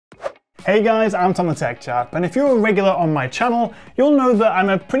Hey guys, I'm Tom the Tech Chap, and if you're a regular on my channel, you'll know that I'm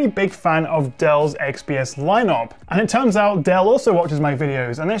a pretty big fan of Dell's XPS lineup. And it turns out Dell also watches my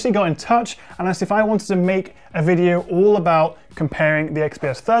videos, and they actually got in touch and asked if I wanted to make a video all about comparing the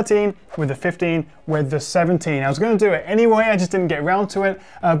XPS 13 with the 15 with the 17. I was going to do it anyway, I just didn't get around to it,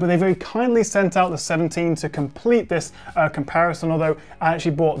 but they very kindly sent out the 17 to complete this comparison, although I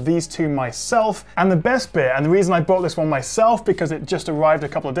actually bought these two myself. And the best bit, and the reason I bought this one myself, because it just arrived a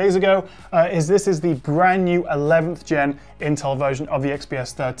couple of days ago, is this is the brand new 11th gen Intel version of the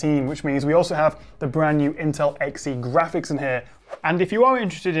XPS 13, which means we also have the brand new Intel Xe graphics in here. And if you are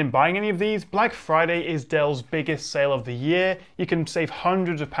interested in buying any of these, Black Friday is Dell's biggest sale of the year. You can save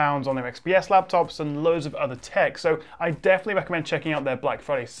hundreds of pounds on their XPS laptops and loads of other tech, so I definitely recommend checking out their Black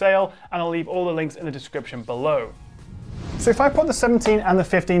Friday sale, and I'll leave all the links in the description below. So if I put the 17 and the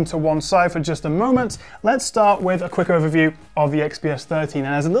 15 to one side for just a moment, let's start with a quick overview of the XPS 13.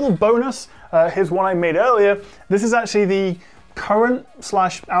 And as a little bonus, here's one I made earlier. This is actually the current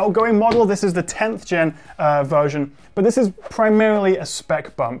 / outgoing model. This is the 10th gen version, but this is primarily a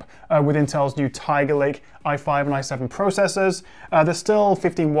spec bump with Intel's new Tiger Lake i5 and i7 processors. They're still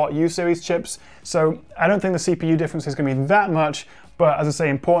 15 watt U series chips, so I don't think the CPU difference is going to be that much, but as I say,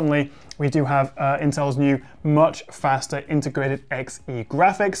 importantly, we do have Intel's new, much faster integrated Xe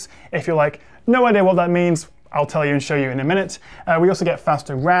graphics. If you're like, no idea what that means, I'll tell you and show you in a minute. We also get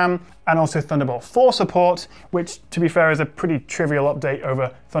faster RAM and also Thunderbolt 4 support, which, to be fair, is a pretty trivial update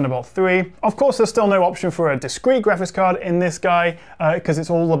over Thunderbolt 3. Of course, there's still no option for a discrete graphics card in this guy, because it's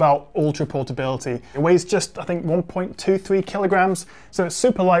all about ultra portability. It weighs just, I think, 1.23 kilograms, so it's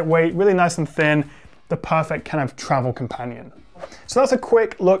super lightweight, really nice and thin, the perfect kind of travel companion. So that's a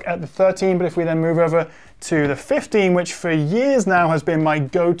quick look at the 13, but if we then move over to the 15, which for years now has been my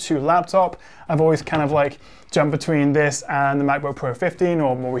go-to laptop, I've always kind of like jumped between this and the MacBook Pro 15,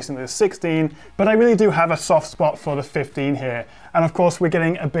 or more recently the 16, but I really do have a soft spot for the 15 here. And of course, we're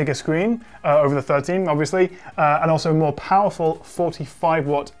getting a bigger screen over the 13, obviously, and also more powerful 45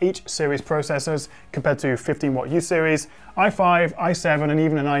 watt H series processors compared to 15 watt U series, i5, i7, and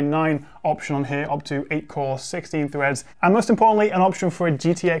even an i9 option on here, up to 8 cores, 16 threads, and most importantly, an option for a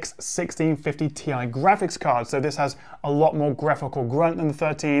GTX 1650 Ti graphics card. So this has a lot more graphical grunt than the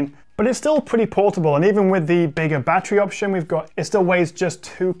 13, but it's still pretty portable, and even with the bigger battery option we've got, it still weighs just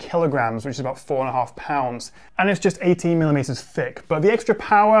 2 kilograms, which is about 4.5 pounds, and it's just 18 millimeters thick. But the extra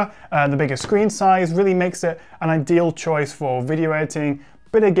power, the bigger screen size, really makes it an ideal choice for video editing,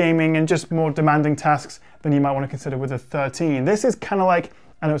 bit of gaming, and just more demanding tasks than you might want to consider with a 13. This is kind of like,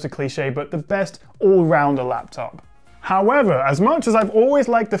 I know it's a cliche, but the best all-rounder laptop. However, as much as I've always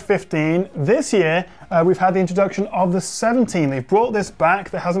liked the 15, this year we've had the introduction of the 17. They've brought this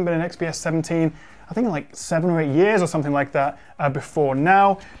back. There hasn't been an XPS 17, I think in like 7 or 8 years or something like that before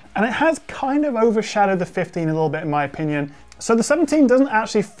now. And it has kind of overshadowed the 15 a little bit, in my opinion. So the 17 doesn't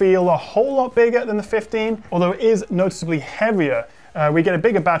actually feel a whole lot bigger than the 15, although it is noticeably heavier. We get a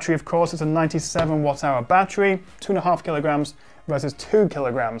bigger battery, of course. It's a 97 watt-hour battery, 2.5 kilograms versus 2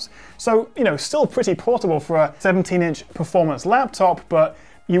 kilograms. So, you know, still pretty portable for a 17-inch performance laptop, but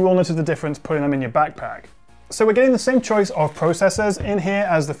you will notice the difference putting them in your backpack. So we're getting the same choice of processors in here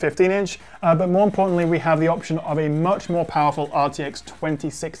as the 15-inch, but more importantly, we have the option of a much more powerful RTX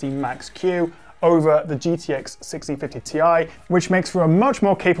 2060 Max-Q over the GTX 1650 Ti, which makes for a much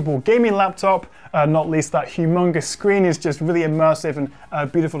more capable gaming laptop. Not least that humongous screen is just really immersive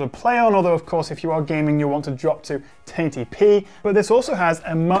and beautiful to play on, although of course if you are gaming you'll want to drop to 1080p. But this also has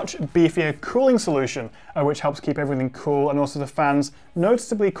a much beefier cooling solution, which helps keep everything cool, and also the fans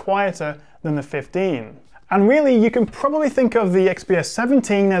noticeably quieter than the 15. And really, you can probably think of the XPS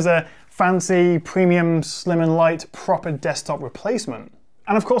 17 as a fancy, premium, slim and light, proper desktop replacement.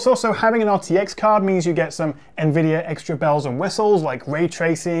 And of course, also having an RTX card means you get some NVIDIA extra bells and whistles like ray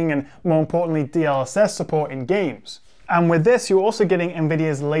tracing and, more importantly, DLSS support in games. And with this, you're also getting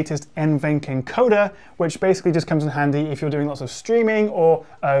NVIDIA's latest NVENC encoder, which basically just comes in handy if you're doing lots of streaming or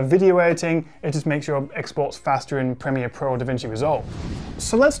video editing. It just makes your exports faster in Premiere Pro or DaVinci Resolve.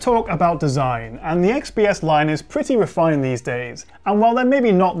 So let's talk about design. And the XPS line is pretty refined these days. And while they're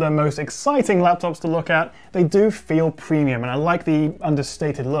maybe not the most exciting laptops to look at, they do feel premium, and I like the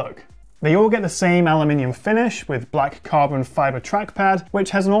understated look. They all get the same aluminium finish with black carbon fiber trackpad,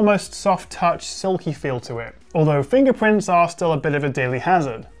 which has an almost soft touch, silky feel to it, although fingerprints are still a bit of a daily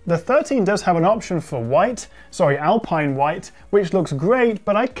hazard. The 13 does have an option for Alpine white, which looks great,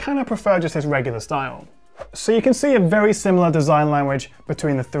 but I kind of prefer just this regular style. So you can see a very similar design language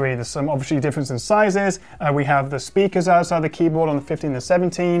between the three. There's some obviously difference in sizes. We have the speakers outside the keyboard on the 15 and the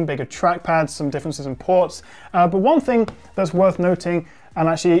 17, bigger trackpads, some differences in ports. But one thing that's worth noting And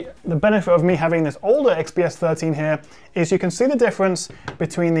actually, the benefit of me having this older XPS 13 here is you can see the difference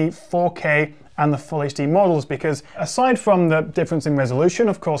between the 4K and the Full HD models, because aside from the difference in resolution,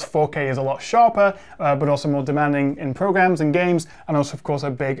 of course 4K is a lot sharper, but also more demanding in programs and games, and also of course a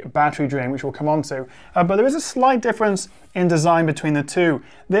big battery drain, which we'll come on to. But there is a slight difference in design between the two.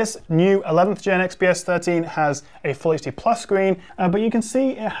 This new 11th gen XPS 13 has a Full HD Plus screen, but you can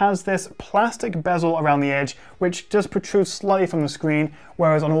see it has this plastic bezel around the edge, which just protrudes slightly from the screen,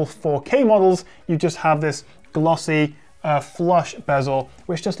 whereas on all 4K models, you just have this glossy, flush bezel,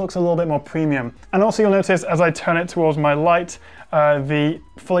 which just looks a little bit more premium. And also you'll notice as I turn it towards my light, the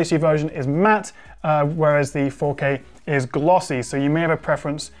Full HD version is matte, whereas the 4K is glossy. So you may have a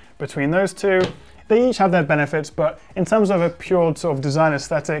preference between those two. They each have their benefits, but in terms of a pure sort of design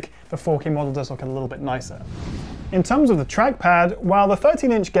aesthetic, the 4K model does look a little bit nicer. In terms of the trackpad, while the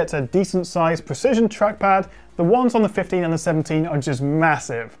 13-inch gets a decent sized precision trackpad, the ones on the 15 and the 17 are just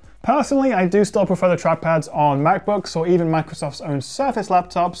massive. Personally, I do still prefer the trackpads on MacBooks or even Microsoft's own Surface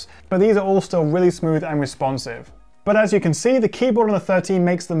laptops, but these are all still really smooth and responsive. But as you can see, the keyboard on the 13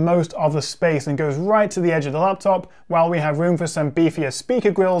 makes the most of the space and goes right to the edge of the laptop, while we have room for some beefier speaker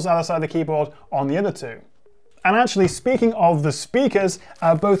grills outside the keyboard on the other two. And actually, speaking of the speakers,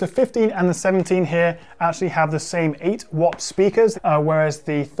 both the 15 and the 17 here actually have the same 8-watt speakers, whereas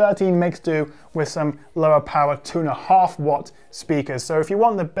the 13 makes do with some lower power 2.5 watt speakers. So if you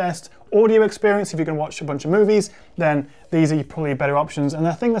want the best audio experience, if you can watch a bunch of movies, then these are probably better options. And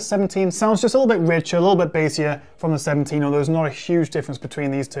I think the 17 sounds just a little bit richer, a little bit bassier from the 17, although there's not a huge difference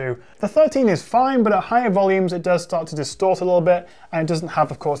between these two. The 13 is fine, but at higher volumes it does start to distort a little bit, and it doesn't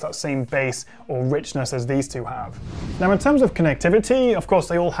have, of course, that same bass or richness as these two have. Now in terms of connectivity, of course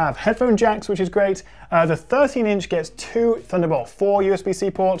they all have headphone jacks, which is great. The 13-inch gets 2 Thunderbolt 4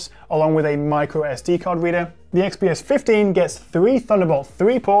 USB-C ports, along with a micro SD card reader. The XPS 15 gets 3 Thunderbolt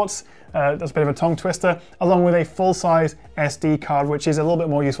 3 ports, that's a bit of a tongue twister, along with a full-size SD card, which is a little bit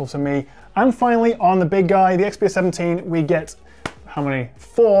more useful to me. And finally, on the big guy, the XPS 17, we get, how many?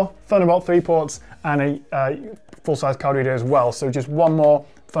 4 Thunderbolt 3 ports and a full-size card reader as well. So just one more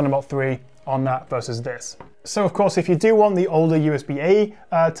Thunderbolt 3 on that versus this. So of course, if you do want the older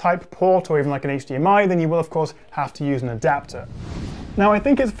USB-A type port, or even like an HDMI, then you will of course have to use an adapter. Now I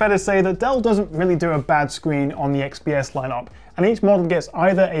think it's fair to say that Dell doesn't really do a bad screen on the XPS lineup, and each model gets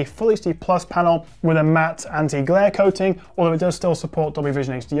either a Full HD Plus panel with a matte anti-glare coating, although it does still support Dolby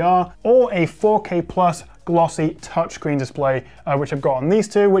Vision HDR, or a 4K Plus glossy touchscreen display, which I've got on these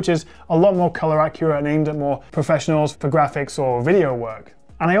two, which is a lot more color accurate and aimed at more professionals for graphics or video work.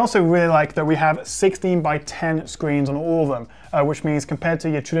 And I also really like that we have 16:10 screens on all of them, which means compared to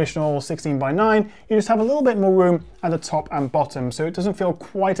your traditional 16:9, you just have a little bit more room at the top and bottom, so it doesn't feel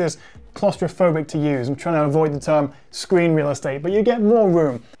quite as claustrophobic to use. I'm trying to avoid the term screen real estate, but you get more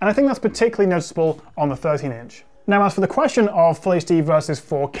room. And I think that's particularly noticeable on the 13-inch. Now, as for the question of Full HD versus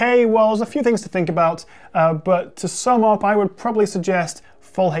 4K, well, there's a few things to think about, but to sum up, I would probably suggest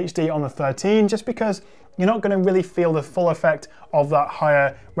Full HD on the 13, just because you're not going to really feel the full effect of that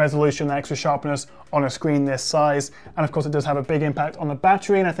higher resolution, that extra sharpness on a screen this size. And of course it does have a big impact on the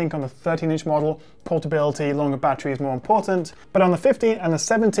battery, and I think on the 13-inch model, portability, longer battery is more important. But on the 15 and the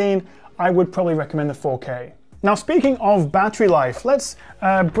 17, I would probably recommend the 4K. Now speaking of battery life, let's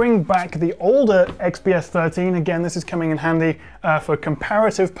bring back the older XPS 13. Again, this is coming in handy for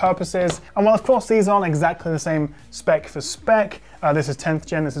comparative purposes. And while of course these aren't exactly the same spec for spec, this is 10th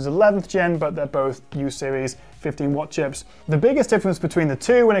gen, this is 11th gen, but they're both U-series 15-watt chips. The biggest difference between the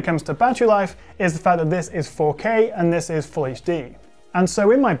two when it comes to battery life is the fact that this is 4K and this is Full HD. And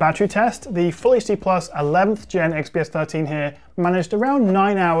so in my battery test, the Full HD Plus 11th gen XPS 13 here managed around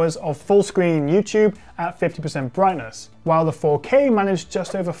 9 hours of full screen YouTube at 50% brightness, while the 4K managed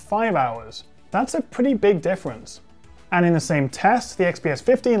just over 5 hours. That's a pretty big difference. And in the same test, the XPS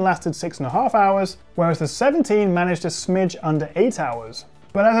 15 lasted 6.5 hours, whereas the 17 managed a smidge under 8 hours.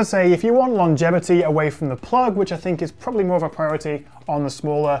 But as I say, if you want longevity away from the plug, which I think is probably more of a priority on the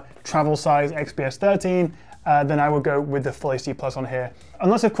smaller travel size XPS 13, then I would go with the Full HD Plus on here.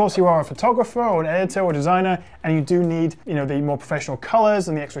 Unless of course you are a photographer or an editor or designer and you do need, the more professional colors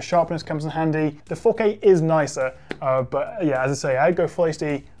and the extra sharpness comes in handy. The 4K is nicer, but yeah, as I say, I'd go Full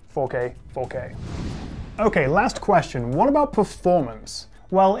HD, 4K, 4K. Okay, last question, what about performance?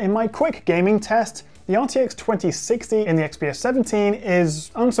 Well, in my quick gaming test, the RTX 2060 in the XPS 17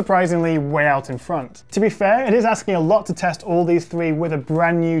 is unsurprisingly way out in front. To be fair, it is asking a lot to test all these three with a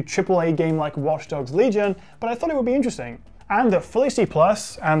brand new AAA game like Watch Dogs Legion, but I thought it would be interesting. And at Full HD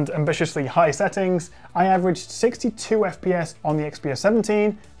Plus and ambitiously high settings, I averaged 62 FPS on the XPS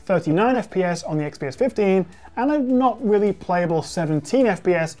 17, 39 FPS on the XPS 15, and a not really playable 17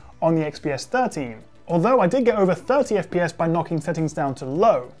 FPS on the XPS 13. Although I did get over 30 FPS by knocking settings down to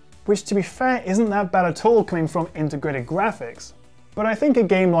low, which to be fair isn't that bad at all coming from integrated graphics. But I think a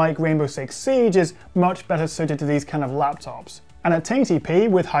game like Rainbow Six Siege is much better suited to these kind of laptops. And at 1080p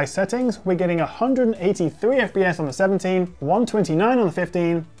with high settings, we're getting 183 FPS on the 17, 129 on the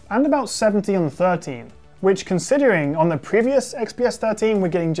 15, and about 70 on the 13. Which, considering on the previous XPS 13 we're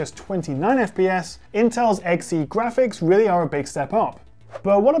getting just 29 FPS, Intel's Xe graphics really are a big step up.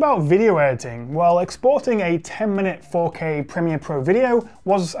 But what about video editing? Well, exporting a 10-minute 4K Premiere Pro video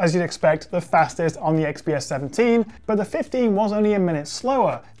was, as you'd expect, the fastest on the XPS 17, but the 15 was only a minute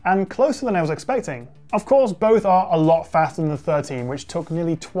slower, and closer than I was expecting. Of course, both are a lot faster than the 13, which took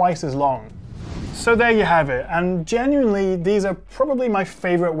nearly twice as long. So there you have it, and genuinely, these are probably my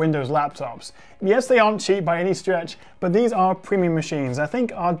favorite Windows laptops. Yes, they aren't cheap by any stretch, but these are premium machines I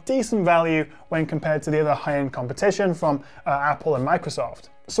think are decent value when compared to the other high-end competition from Apple and Microsoft.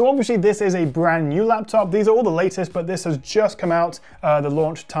 So obviously this is a brand new laptop. These are all the latest, but this has just come out. The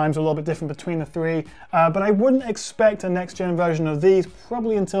launch times are a little bit different between the three, but I wouldn't expect a next-gen version of these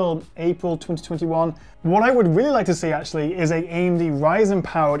probably until April 2021. What I would really like to see actually is a AMD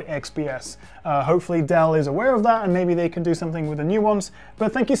Ryzen-powered XPS. Hopefully Dell is aware of that and maybe they can do something with the new ones.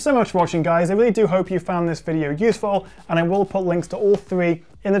 But thank you so much for watching, guys. I really do hope you found this video useful, and I will put links to all three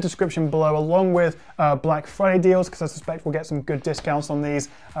in the description below, along with Black Friday deals, because I suspect we'll get some good discounts on these,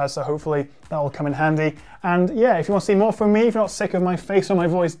 so hopefully that'll come in handy. And yeah, if you want to see more from me, if you're not sick of my face or my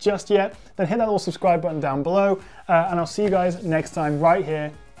voice just yet, then hit that little subscribe button down below, and I'll see you guys next time right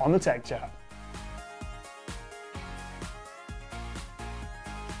here on the Tech Chat.